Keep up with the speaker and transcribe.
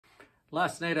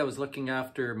Last night I was looking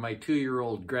after my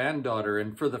 2-year-old granddaughter,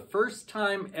 and for the first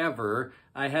time ever,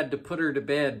 I had to put her to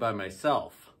bed by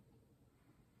myself.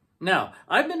 Now,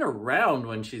 I've been around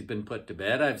when she's been put to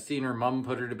bed. I've seen her mom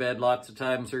put her to bed lots of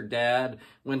times, her dad.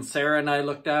 When Sarah and I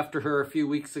looked after her a few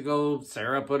weeks ago,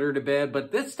 Sarah put her to bed,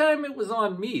 but this time it was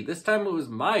on me. This time it was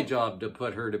my job to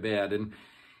put her to bed, and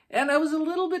I was a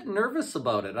little bit nervous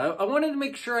about it. I wanted to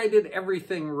make sure I did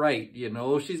everything right, you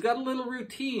know. She's got a little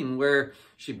routine where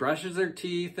she brushes her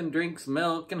teeth and drinks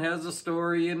milk and has a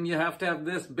story, and you have to have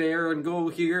this bear and go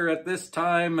here at this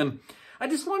time. And I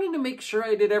just wanted to make sure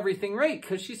I did everything right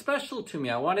because she's special to me.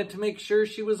 I wanted to make sure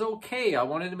she was okay. I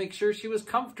wanted to make sure she was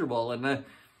comfortable, and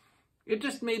it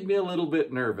just made me a little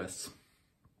bit nervous.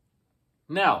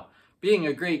 Now, being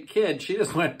a great kid, she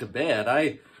just went to bed.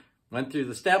 I went through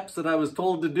the steps that I was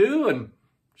told to do, and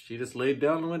she just laid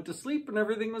down and went to sleep, and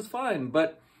everything was fine.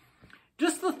 But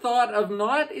just the thought of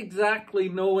not exactly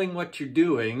knowing what you're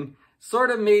doing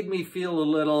sort of made me feel a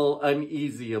little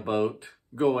uneasy about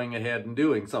going ahead and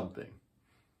doing something.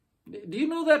 Do you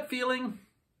know that feeling?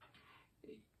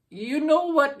 You know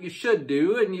what you should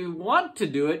do, and you want to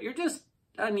do it. You're just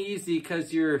uneasy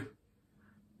because you're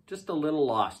just a little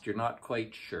lost. You're not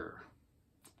quite sure.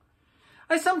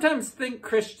 I sometimes think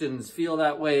Christians feel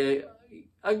that way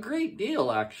a great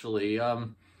deal, actually.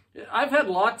 I've had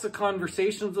lots of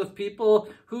conversations with people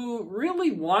who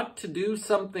really want to do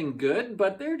something good,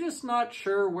 but they're just not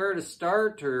sure where to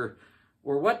start or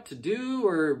what to do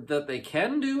or that they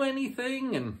can do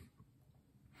anything. And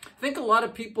I think a lot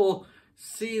of people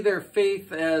see their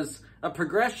faith as a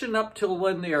progression up till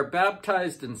when they are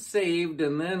baptized and saved,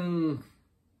 and then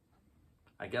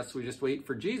I guess we just wait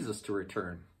for Jesus to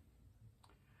return.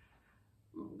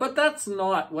 But that's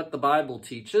not what the Bible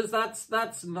teaches. That's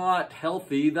not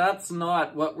healthy. That's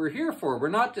not what we're here for. We're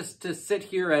not just to sit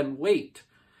here and wait.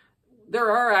 There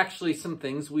are actually some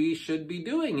things we should be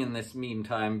doing in this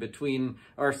meantime between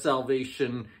our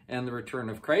salvation and the return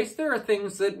of Christ. There are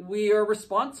things that we are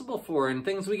responsible for and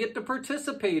things we get to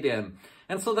participate in.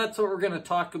 And so that's what we're going to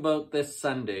talk about this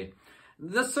Sunday.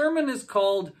 The sermon is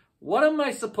called, "What Am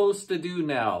I Supposed to Do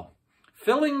Now?"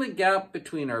 Filling the gap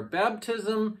between our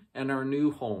baptism and our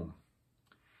new home.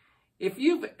 If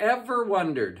you've ever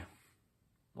wondered,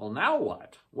 well, now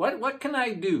what? What can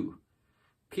I do?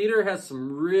 Peter has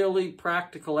some really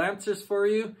practical answers for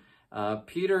you.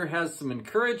 Peter has some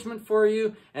encouragement for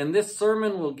you, and this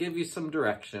sermon will give you some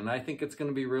direction. I think it's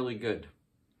going to be really good.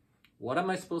 What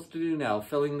am I supposed to do now?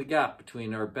 Filling the gap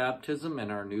between our baptism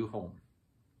and our new home.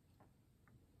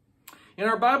 In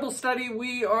our Bible study,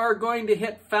 we are going to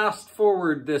hit fast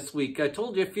forward this week. I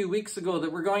told you a few weeks ago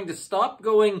that we're going to stop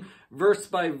going verse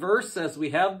by verse as we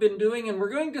have been doing, and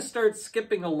we're going to start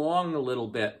skipping along a little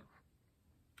bit.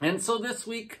 And so this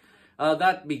week,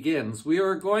 that begins. We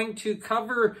are going to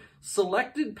cover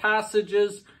selected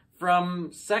passages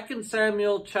from 2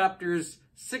 Samuel chapters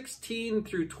 16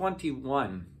 through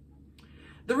 21.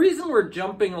 The reason we're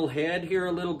jumping ahead here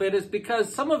a little bit is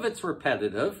because some of it's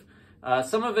repetitive.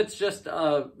 Some of it's just,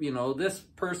 this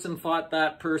person fought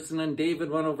that person and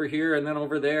David went over here and then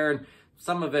over there. And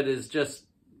some of it is just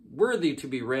worthy to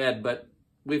be read, but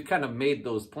we've kind of made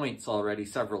those points already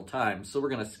several times. So we're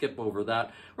going to skip over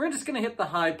that. We're just going to hit the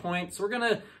high points. We're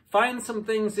going to find some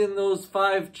things in those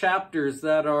 5 chapters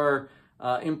that are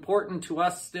important to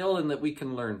us still and that we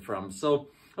can learn from. So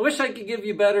I wish I could give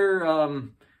you better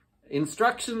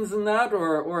instructions than that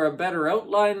or a better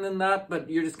outline than that, but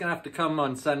you're just gonna have to come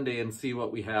on Sunday and see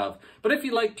what we have. But if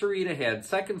you'd like to read ahead,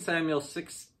 2 Samuel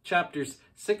 6 chapters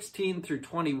 16 through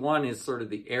 21 is sort of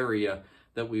the area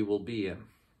that we will be in.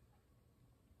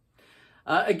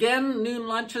 Again, noon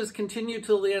lunches continue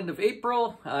till the end of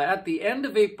April. At the end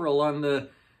of April, on the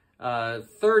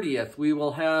 30th, we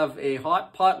will have a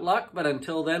hot potluck, but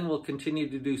until then we'll continue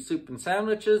to do soup and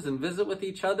sandwiches and visit with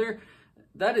each other.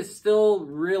 That is still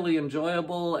really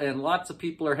enjoyable, and lots of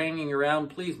people are hanging around.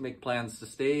 Please make plans to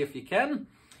stay if you can.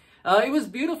 It was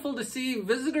beautiful to see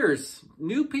visitors,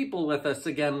 new people with us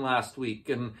again last week,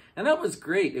 and that was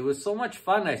great. It was so much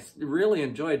fun. I really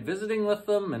enjoyed visiting with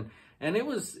them, and it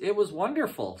was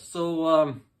wonderful.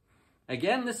 So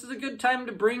again, this is a good time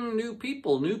to bring new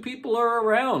people. New people are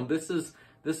around. This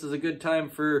is a good time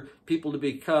for people to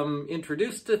become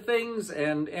introduced to things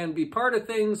and be part of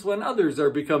things when others are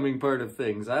becoming part of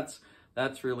things.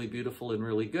 That's really beautiful and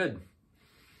really good.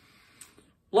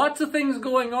 Lots of things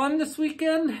going on this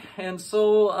weekend, and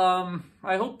so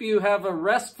I hope you have a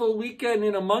restful weekend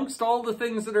in amongst all the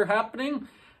things that are happening.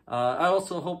 I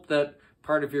also hope that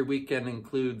part of your weekend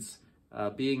includes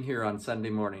being here on Sunday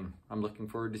morning. I'm looking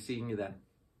forward to seeing you then.